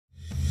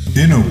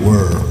In a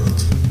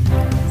world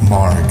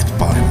marked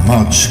by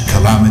much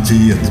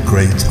calamity and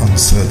great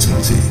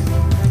uncertainty,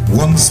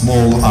 one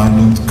small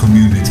island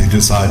community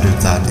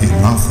decided that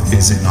enough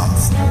is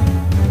enough.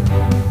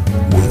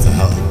 With the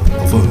help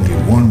of only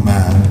one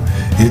man,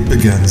 it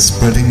began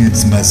spreading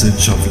its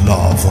message of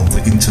love on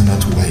the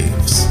internet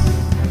waves.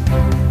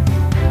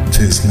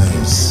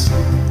 Tysnes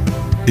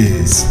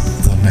is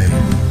the name.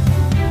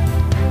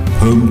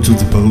 Home to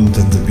the bold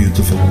and the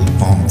beautiful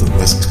on the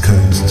west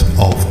coast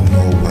of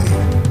Norway.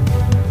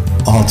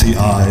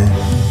 RTI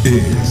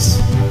is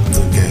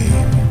the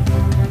game.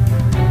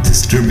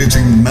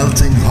 Distributing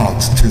melting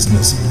hot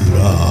Tysnes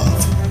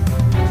love.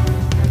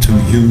 To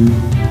you,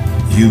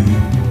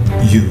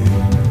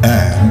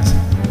 and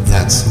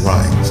that's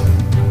right,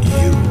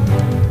 you.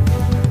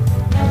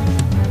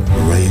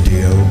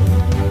 Radio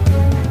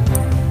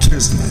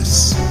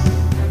Tysnes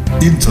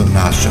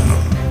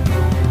International.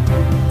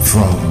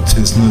 From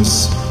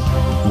Tysnes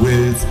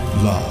with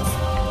love.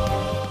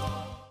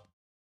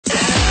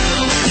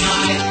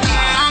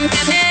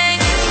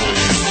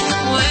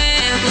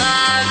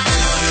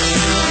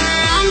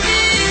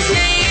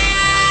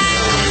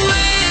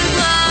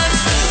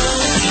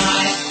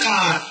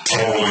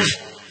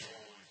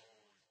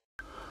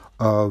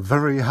 A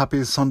very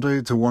happy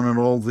Sunday to one and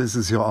all. This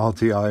is your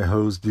RTI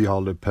host,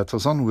 Jarle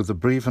Pettersson, with a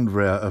brief and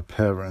rare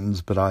appearance,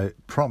 but I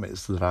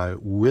promise that I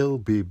will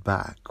be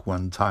back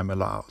when time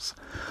allows.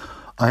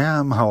 I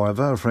am,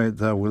 however, afraid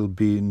there will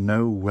be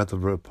no weather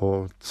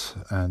report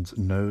and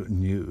no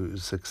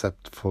news,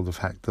 except for the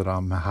fact that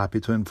I'm happy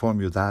to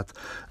inform you that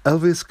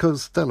Elvis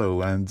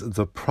Costello and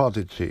The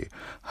Prodigy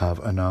have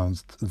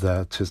announced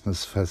their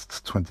Tysnes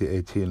Fest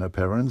 2018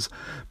 appearance,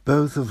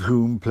 both of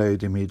whom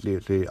played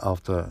immediately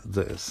after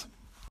this.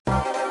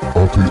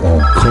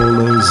 RTI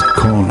Callers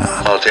Corner.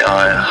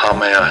 RTI, how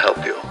may I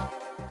help you?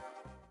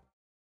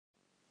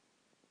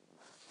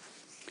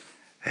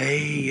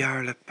 Hey,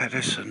 Jarle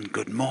Pettersson,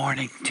 good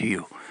morning to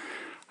you.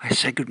 I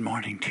say good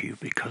morning to you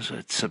because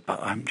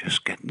I'm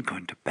just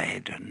going to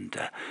bed, and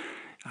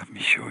I'm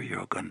sure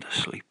you're going to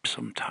sleep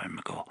some time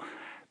ago.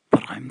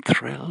 But I'm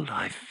thrilled.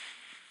 I've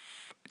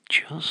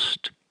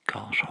just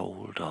got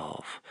hold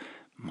of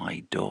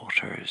my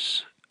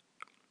daughter's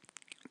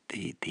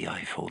the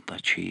iPhone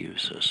that she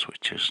uses,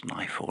 which is an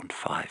iPhone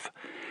 5,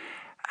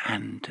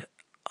 and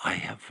I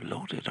have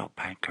loaded up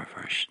Anchor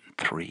version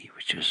 3,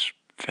 which is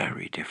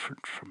very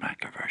different from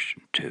Anchor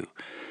version 2,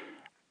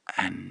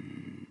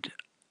 and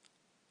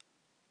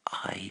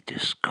I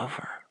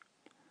discover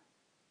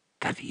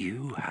that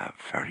you have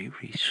very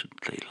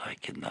recently,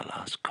 like in the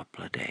last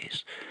couple of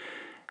days,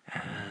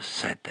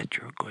 said that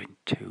you're going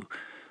to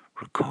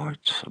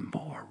record some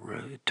more,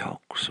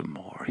 talk some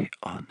more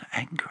on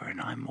Anchor, and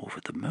I'm over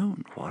the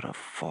moon. What a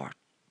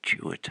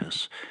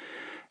fortuitous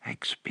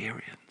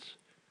experience.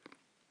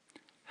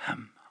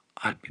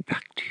 I'll be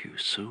back to you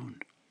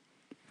soon.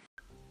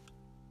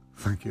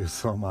 Thank you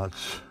so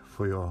much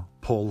for your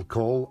poll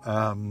call.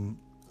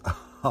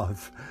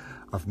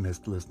 I've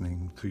missed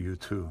listening to you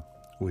too,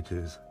 which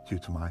is due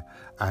to my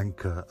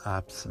Anchor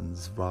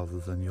absence rather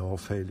than your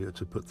failure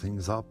to put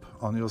things up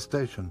on your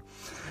station.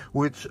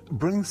 Which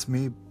brings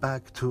me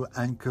back to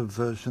Anchor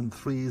version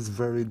 3's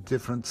very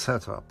different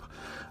setup.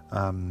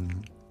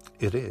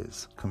 It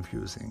is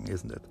confusing,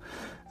 isn't it?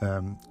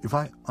 If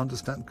I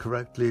understand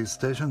correctly,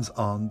 stations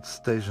aren't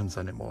stations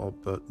anymore,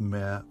 but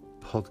mere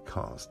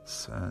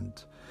podcasts,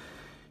 and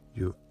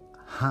you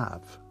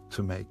have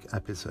to make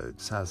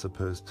episodes as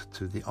opposed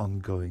to the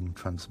ongoing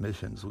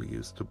transmissions we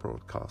used to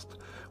broadcast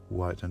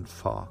wide and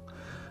far.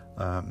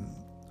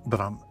 But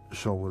I'm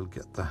sure we'll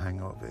get the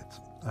hang of it.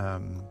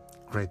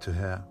 Great to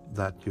hear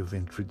that you've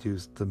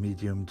introduced the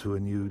medium to a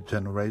new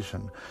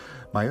generation.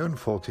 My own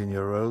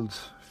 14-year-old,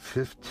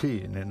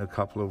 15 in a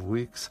couple of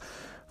weeks,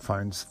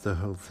 finds the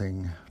whole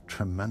thing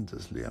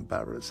tremendously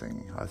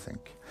embarrassing, I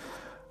think.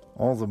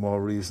 All the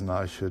more reason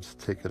I should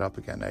take it up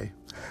again, eh?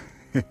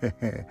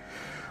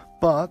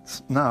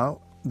 But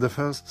now, the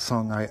first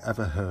song I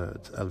ever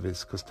heard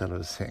Elvis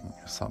Costello sing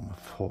some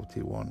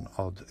 41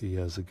 odd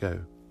years ago.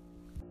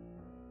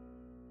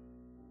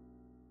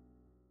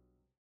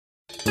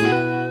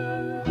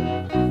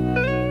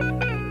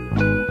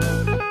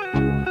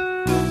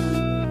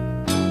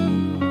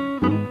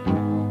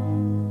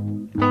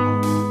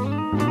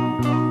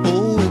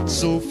 Oh, it's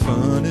so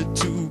funny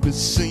to be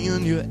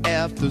seeing you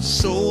after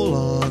so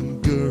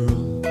long,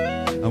 girl.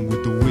 And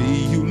with the way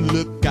you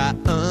look, I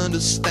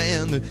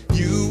understand that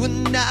you were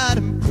not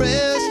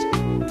impressed.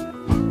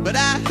 But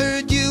I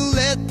heard you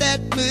let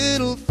that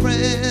little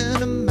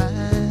friend of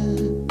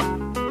mine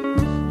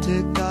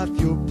take off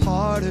your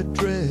party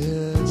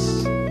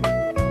dress.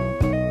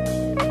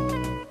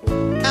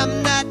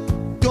 I'm not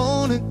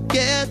gonna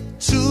get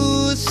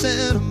too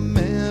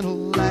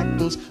sentimental like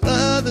those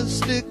other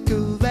sticker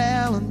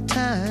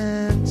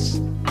Valentines,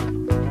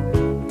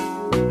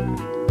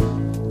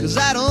 'cause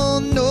I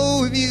don't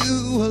know if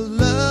you are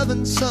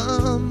loving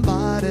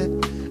somebody.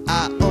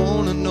 I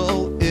only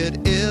know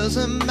it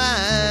isn't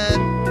mine.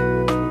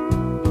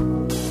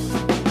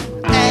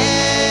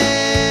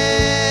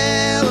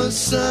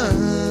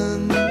 Allison,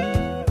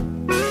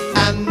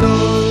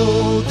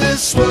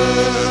 this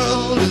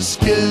world is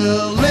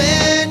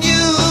killing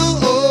you,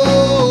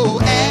 oh,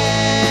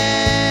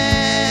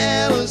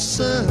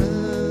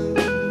 Allison.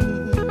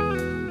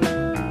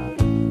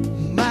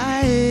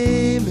 My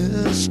aim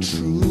is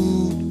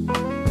true.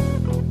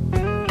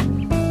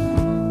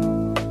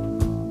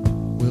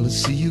 Well, I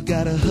see you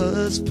got a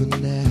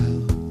husband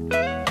now.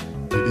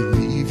 Baby,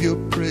 leave your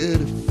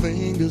pretty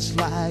fingers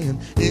lying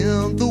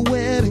in the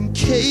wedding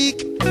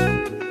cake.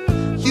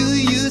 You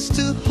used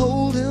to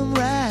hold him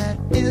right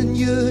in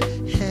your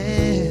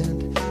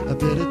hand. I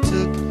bet it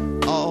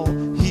took all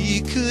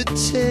he could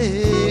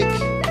take.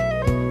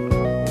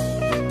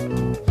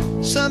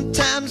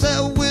 Sometimes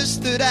I wish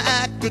that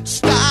I could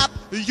stop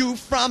you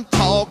from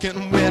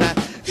talking when I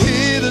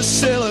hear the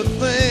silly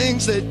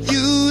things that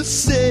you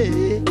say.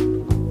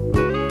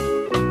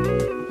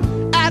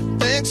 I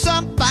think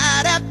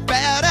somebody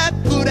better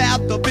put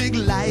out the big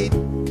light,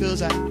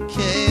 'cause I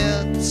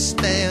can't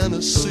stand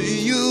to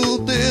see you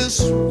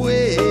this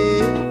way.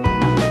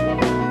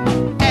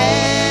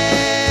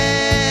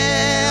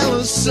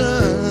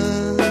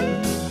 Allison,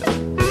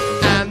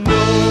 I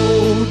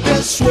know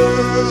this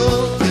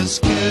world is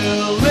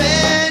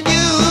killing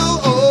you,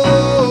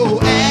 oh,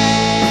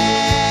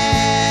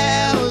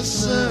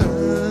 Allison.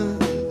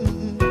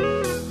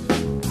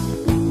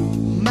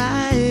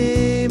 My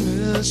aim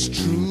is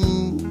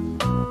true.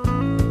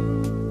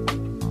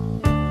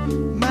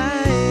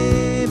 My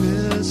aim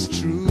is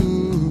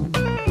true.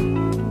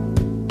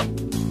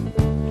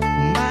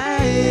 My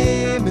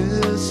aim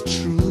is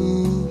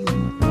true.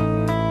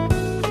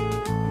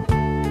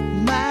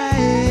 My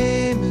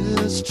aim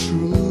is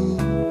true.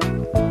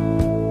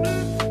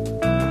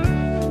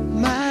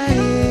 My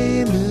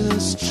aim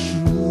is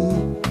true.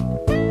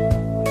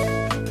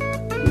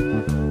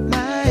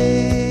 My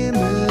aim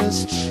is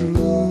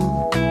true.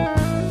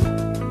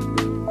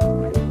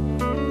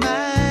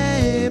 My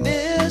aim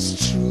is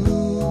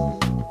true.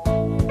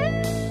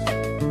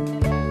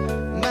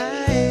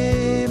 My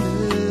aim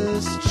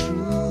is true. My aim is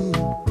true.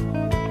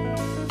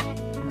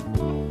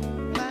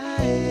 My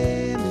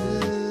aim is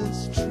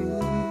true.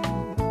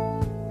 My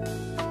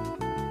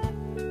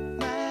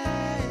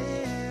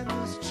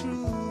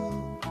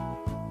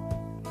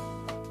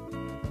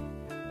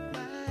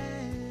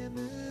aim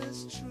is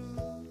true.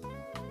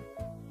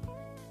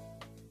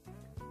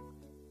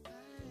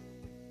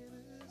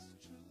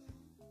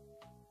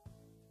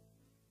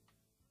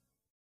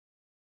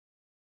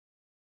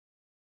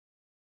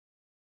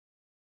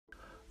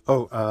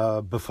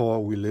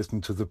 Before we listen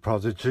to The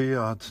Prodigy,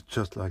 I'd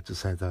just like to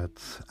say that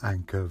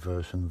Anchor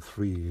version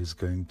 3 is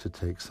going to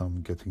take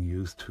some getting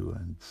used to,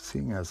 and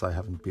seeing as I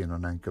haven't been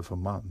on Anchor for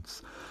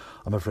months,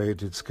 I'm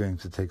afraid it's going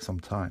to take some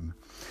time.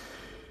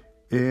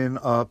 In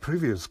our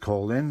previous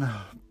call-in,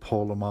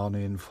 Paul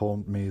O'Mahony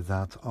informed me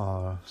that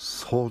our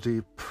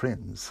Saudi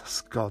prince,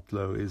 Scott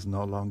Lowe, is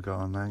no longer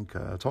on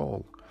Anchor at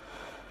all.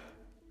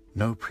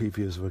 No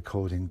previous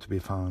recording to be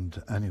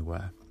found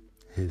anywhere.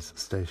 His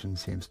station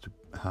seems to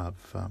have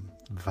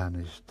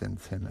vanished in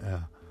thin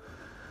air.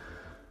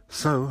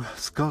 So,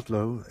 Scott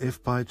Lowe,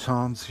 if by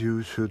chance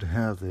you should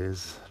hear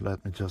this,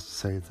 let me just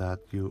say that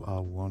you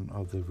are one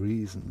of the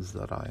reasons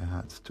that I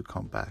had to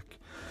come back.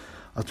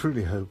 I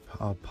truly hope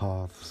our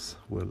paths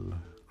will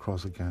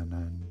cross again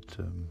and,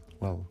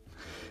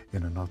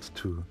 in a not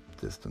too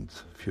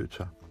distant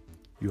future.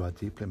 You are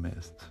deeply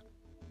missed.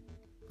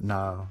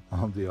 Now,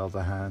 on the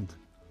other hand,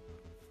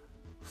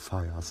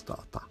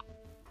 Firestarter.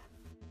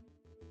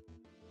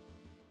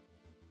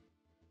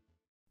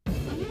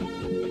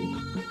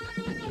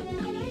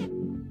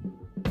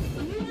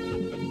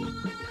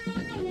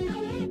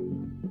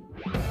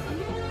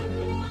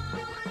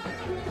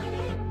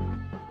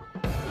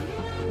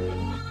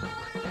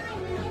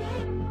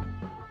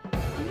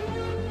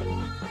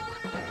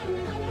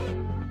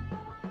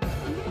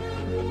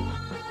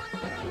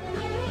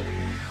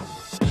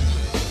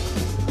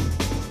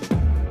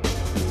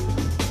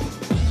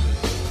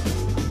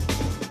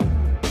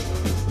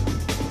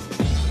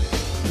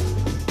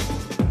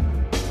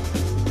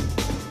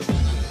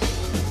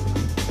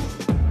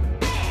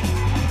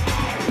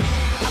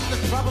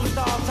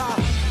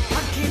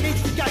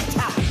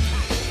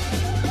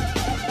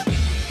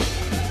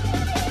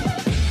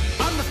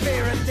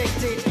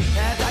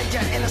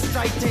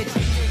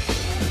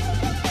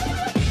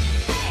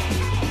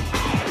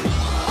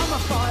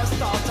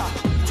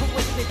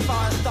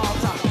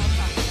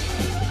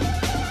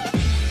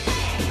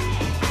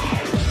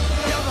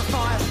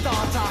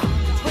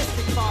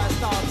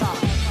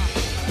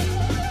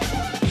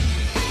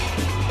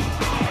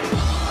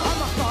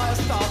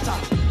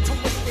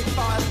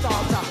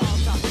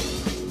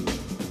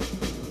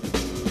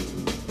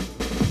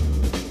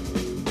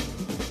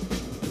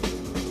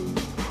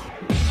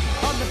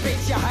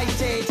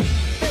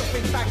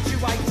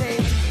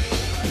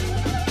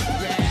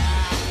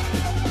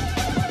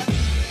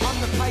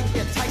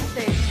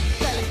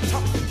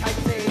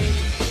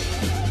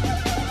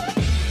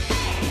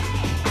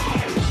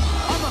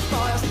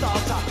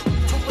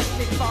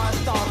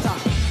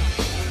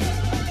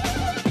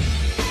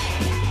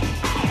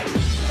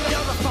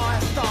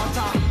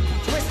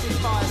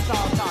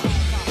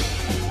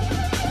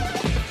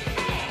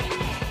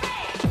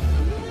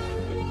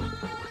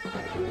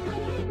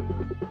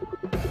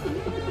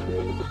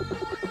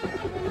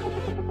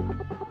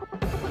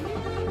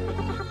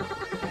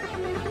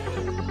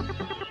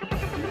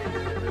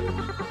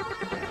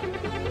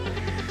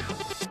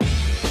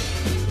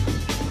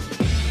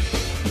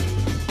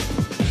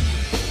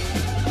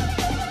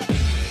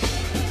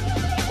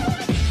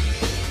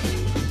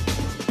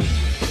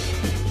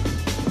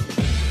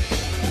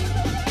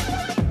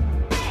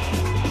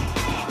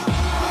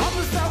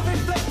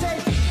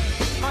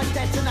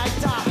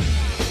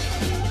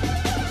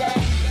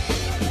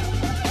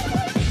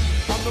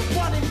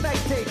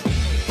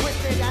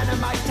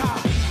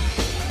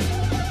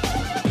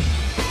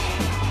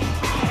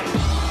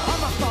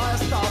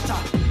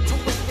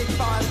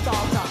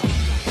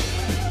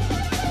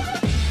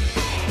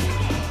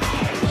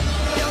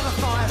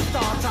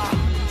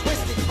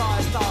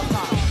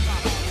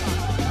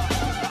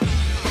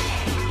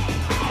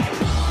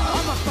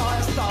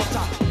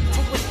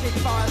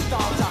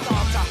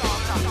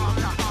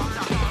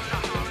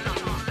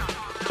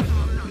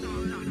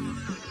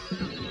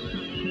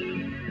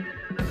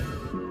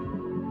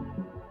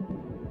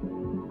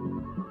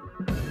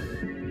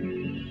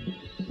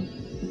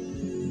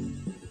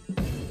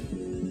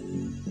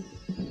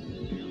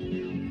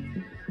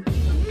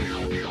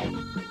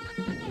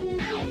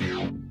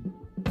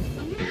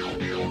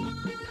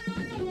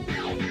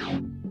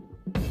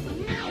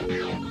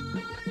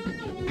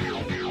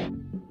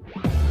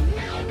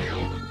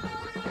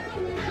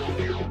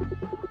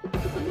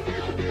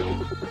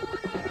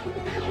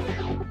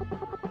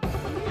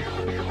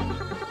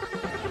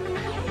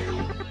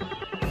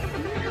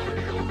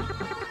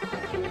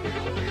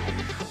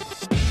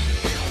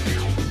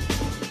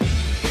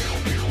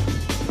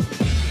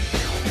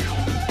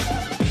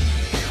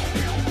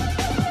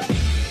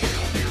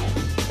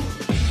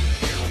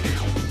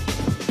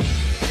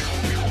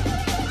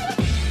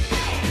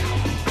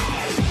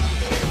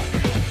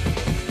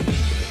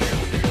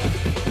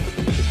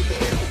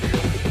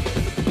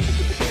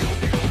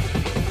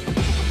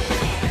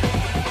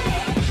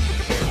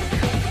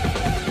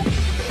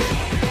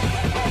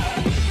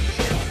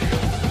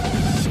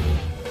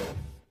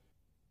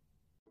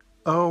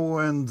 Oh,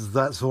 and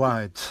that's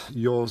right.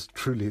 Yours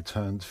truly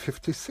turned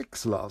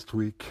 56 last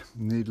week.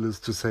 Needless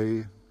to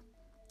say,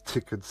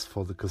 tickets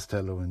for the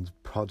Costello and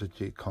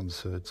Prodigy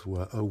concerts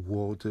were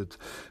awarded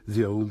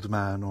the old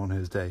man on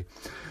his day.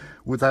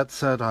 With that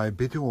said, I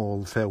bid you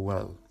all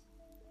farewell.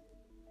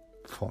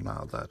 For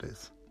now, that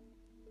is.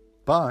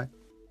 Bye.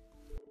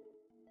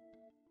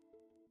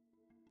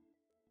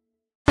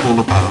 All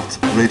about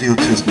Radio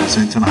Tisnos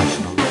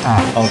International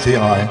at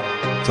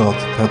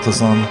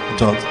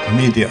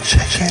rti.peterson.media.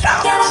 Check it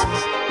out. Get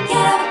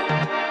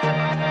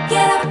up,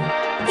 get up,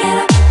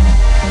 get up.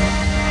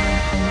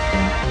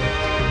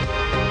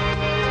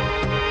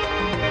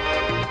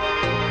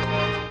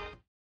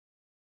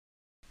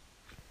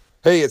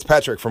 Hey, it's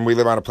Patrick from We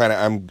Live on a Planet.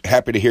 I'm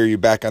happy to hear you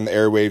back on the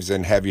airwaves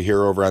and have you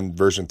here over on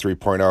version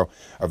 3.0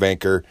 of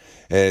Anchor.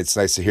 And it's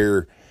nice to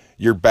hear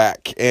you're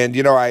back. And,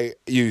 you know,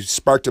 you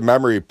sparked a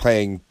memory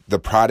playing The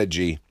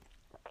Prodigy.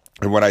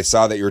 And when I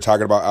saw that you were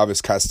talking about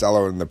Elvis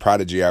Costello and The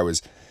Prodigy, I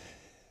was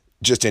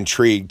just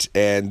intrigued.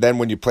 And then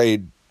when you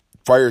played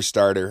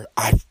Firestarter,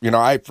 I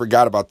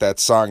forgot about that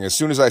song. As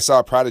soon as I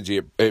saw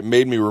Prodigy, it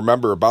made me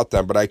remember about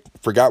them, but I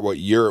forgot what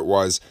year it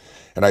was.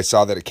 And I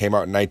saw that it came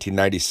out in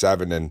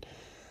 1997, and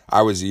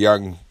I was a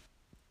young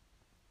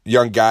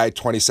guy,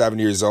 27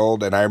 years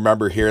old, and I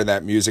remember hearing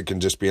that music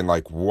and just being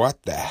like,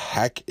 what the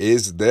heck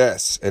is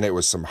this? And it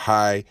was some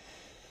high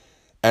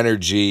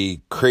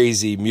energy,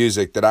 crazy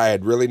music that I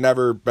had really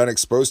never been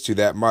exposed to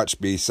that much,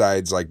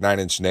 besides like Nine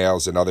Inch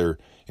Nails and other,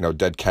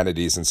 Dead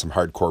Kennedys and some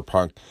hardcore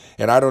punk.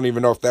 And I don't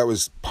even know if that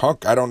was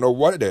punk. I don't know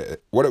what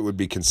it would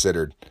be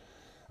considered.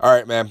 All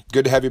right, man.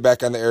 Good to have you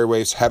back on the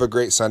airwaves. Have a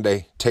great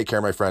Sunday. Take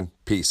care, my friend.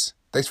 Peace.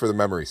 Thanks for the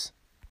memories.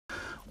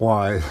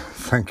 Why,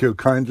 thank you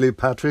kindly,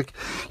 Patrick.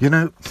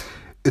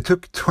 It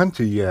took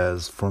 20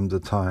 years from the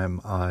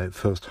time I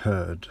first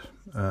heard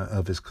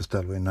Elvis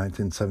Costello in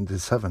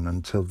 1977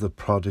 until the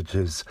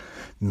Prodigy's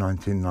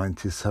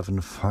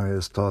 1997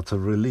 Firestarter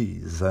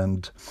release,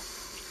 and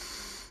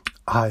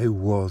I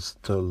was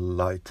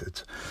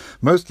delighted.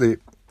 Mostly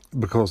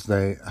because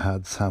they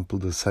had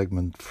sampled a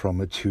segment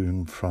from a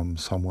tune from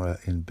somewhere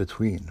in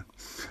between.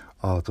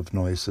 Art of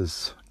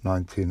Noises,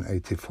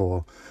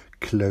 1984,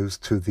 close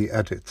to the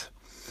edit.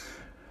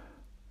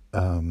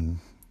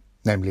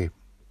 Namely,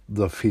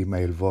 the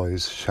female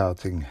voice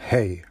shouting,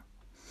 "Hey,"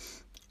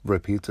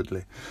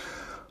 repeatedly.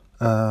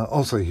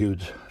 Also a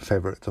huge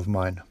favorite of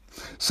mine.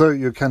 So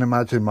you can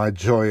imagine my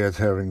joy at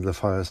hearing the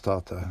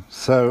Firestarter.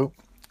 So,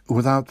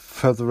 without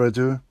further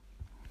ado,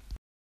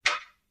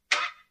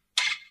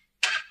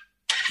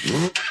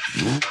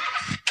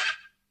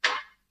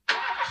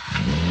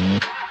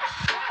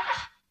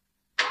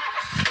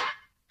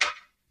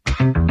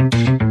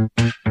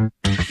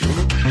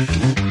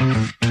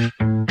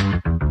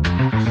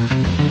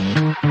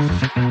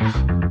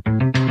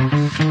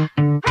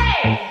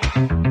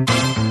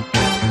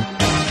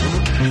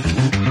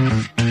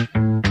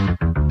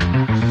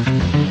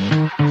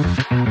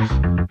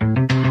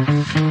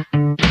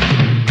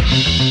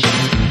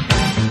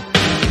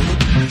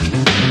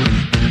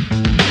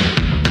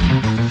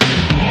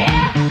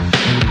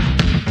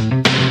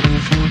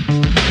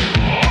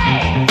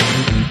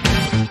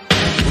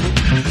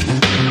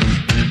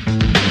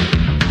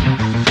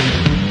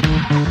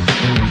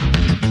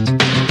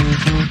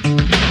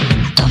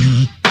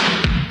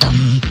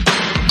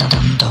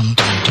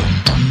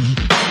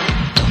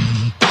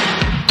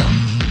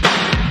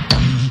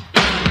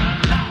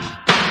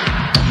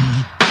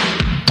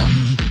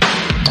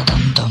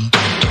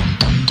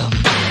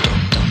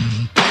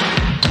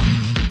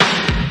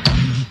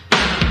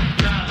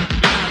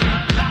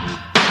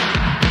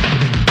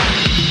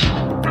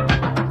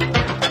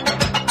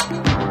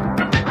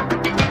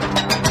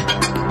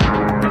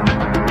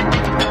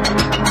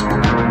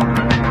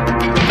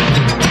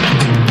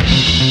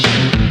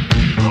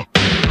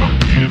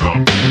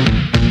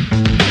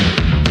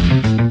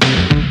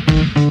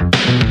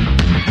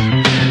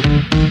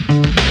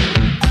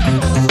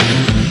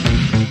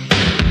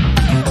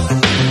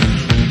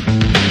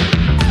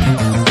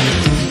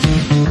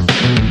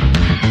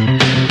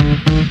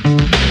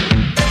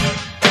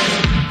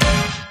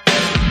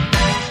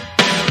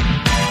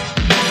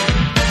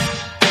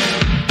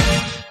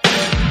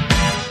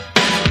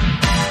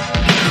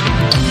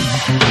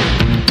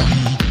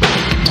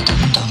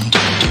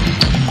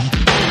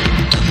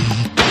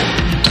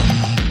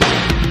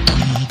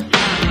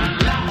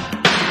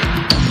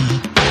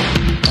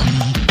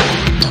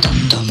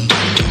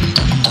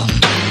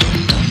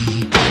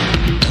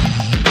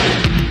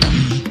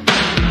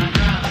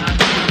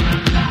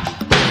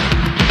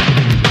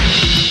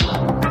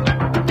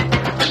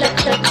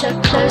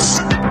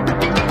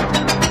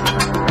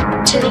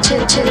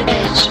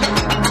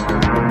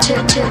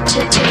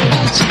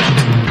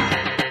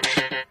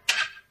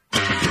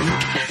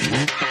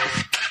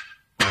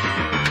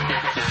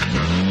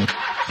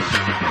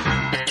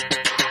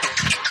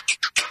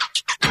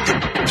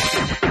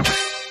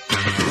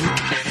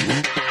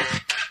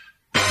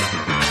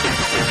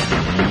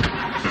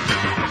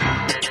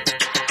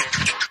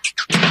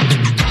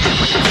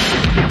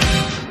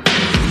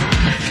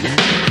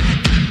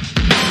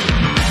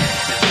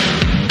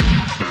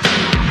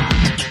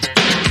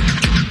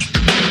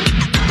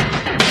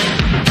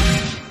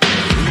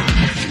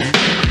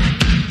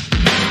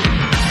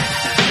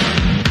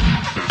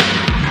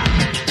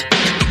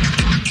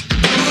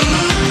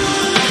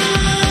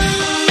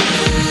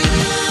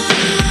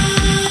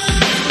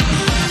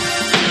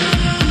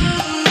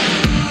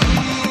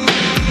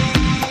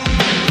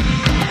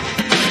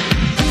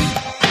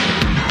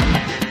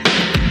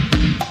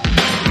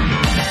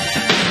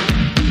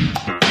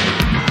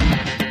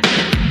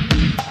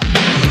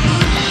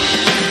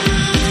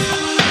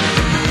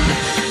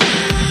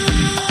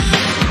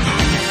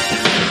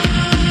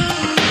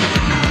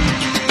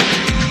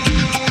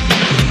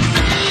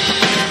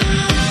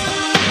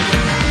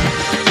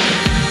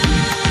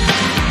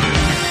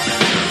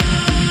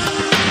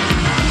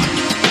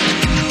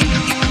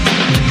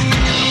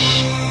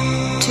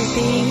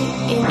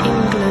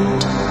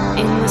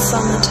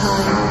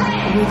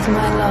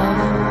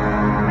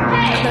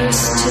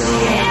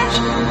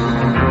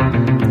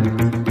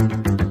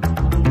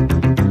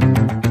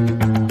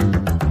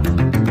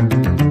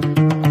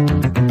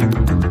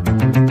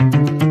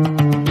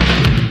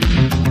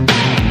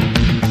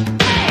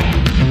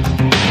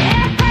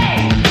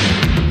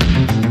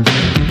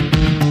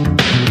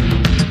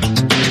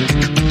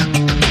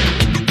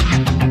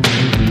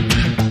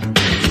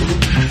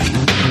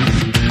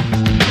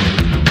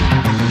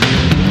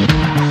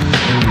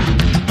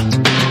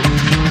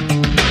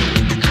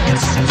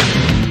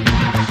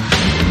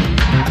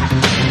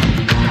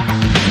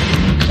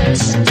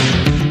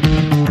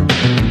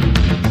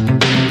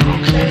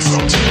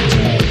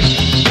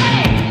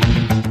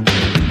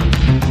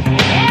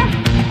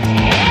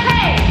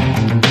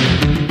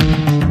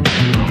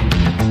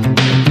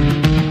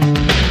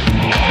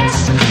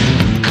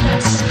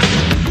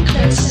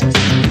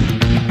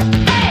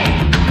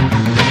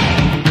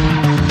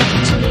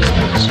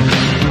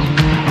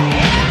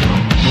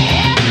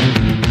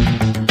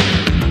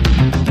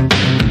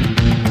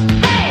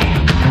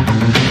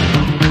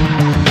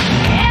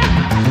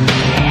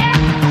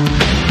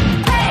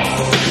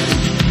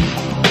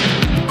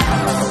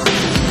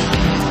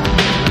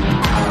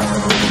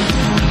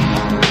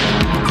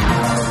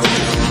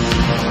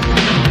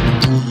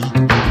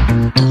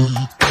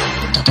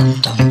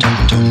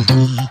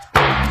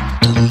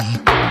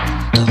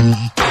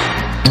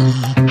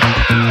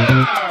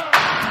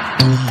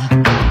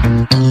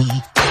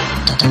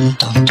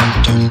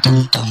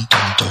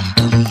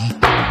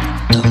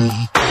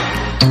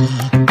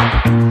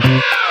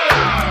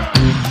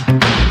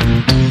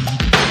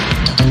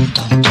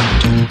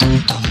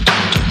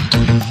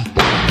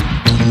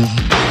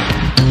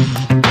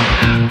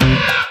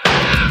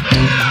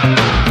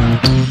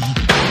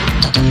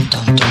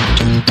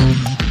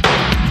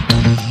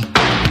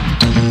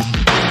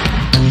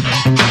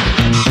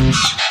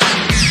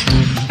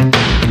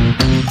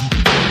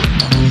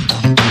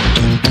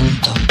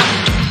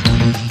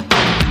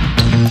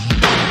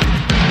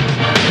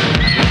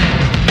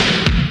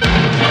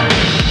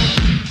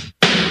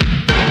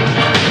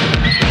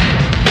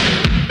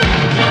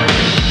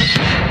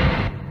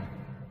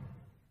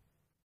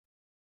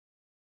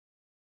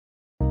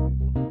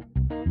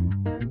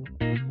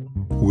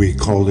 We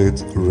call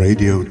it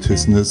Radio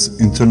Tisness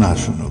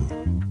International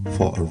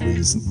for a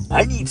reason.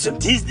 I need some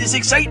Tisness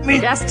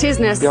excitement. Yes,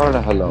 Tisness.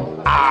 Jarla,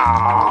 hello.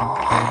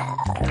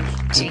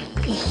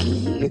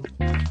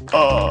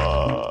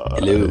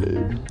 Hello.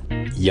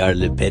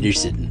 Jarla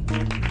Pedersen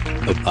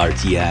of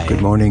RTI.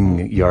 Good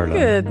morning, Jarla.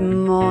 Good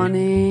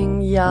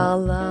morning,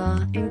 Jarla.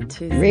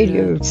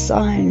 Radio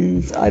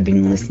Signs. I've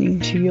been listening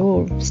to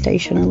your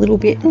station a little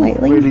bit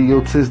lately.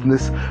 Radio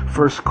Tisness,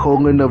 first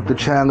calling of the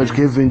challenge,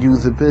 giving you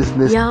the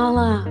business.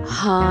 Jarla,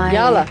 hi.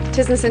 Jarla,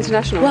 Tisness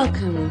International.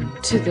 Welcome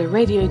to the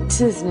Radio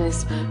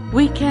Tisness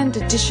Weekend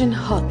Edition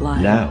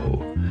Hotline.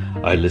 Now,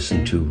 I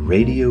listen to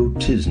Radio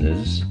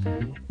Tisness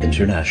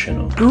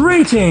International.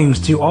 Greetings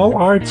to all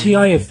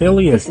RTI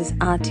affiliates. This is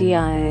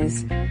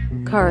RTI's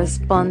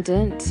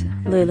correspondent,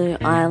 Lulu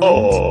Island.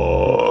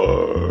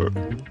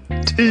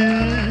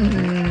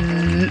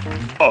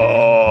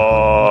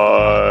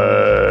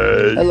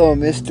 Hello,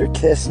 Mr.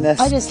 Tisness.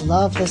 I just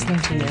love listening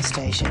to your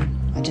station.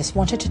 I just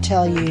wanted to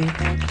tell you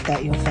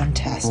that you're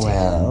fantastic.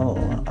 Well,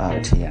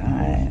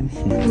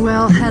 RTI.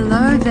 Well,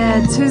 hello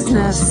there,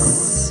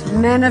 Tisness.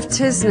 Men of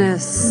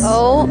Tisness.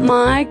 Oh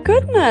my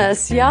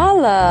goodness,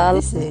 Jarla.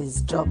 This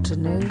is Dr.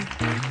 New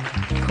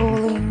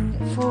calling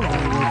for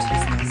Radio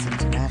Tisness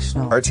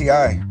International.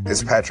 RTI,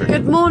 it's Patrick.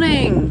 Good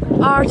morning,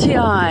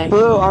 RTI.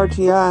 Hello,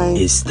 RTI.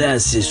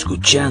 Estás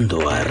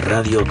escuchando a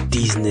Radio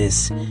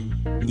Tisness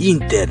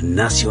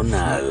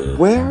Internacional.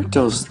 Where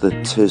does the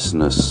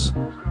Tisnes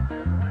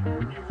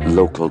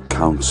local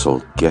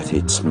council get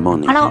its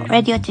money? Hello,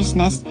 Radio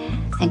Tisnes.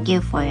 Thank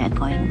you for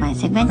going my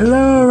segment.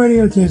 Hello,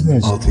 Radio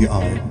Tisnes.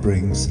 RTI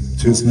brings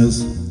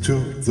Tisnes to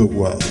the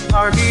world.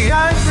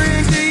 RTI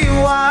brings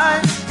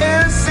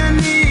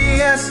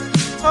DYSNES.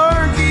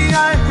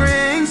 RTI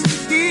brings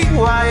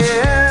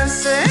DYSNES.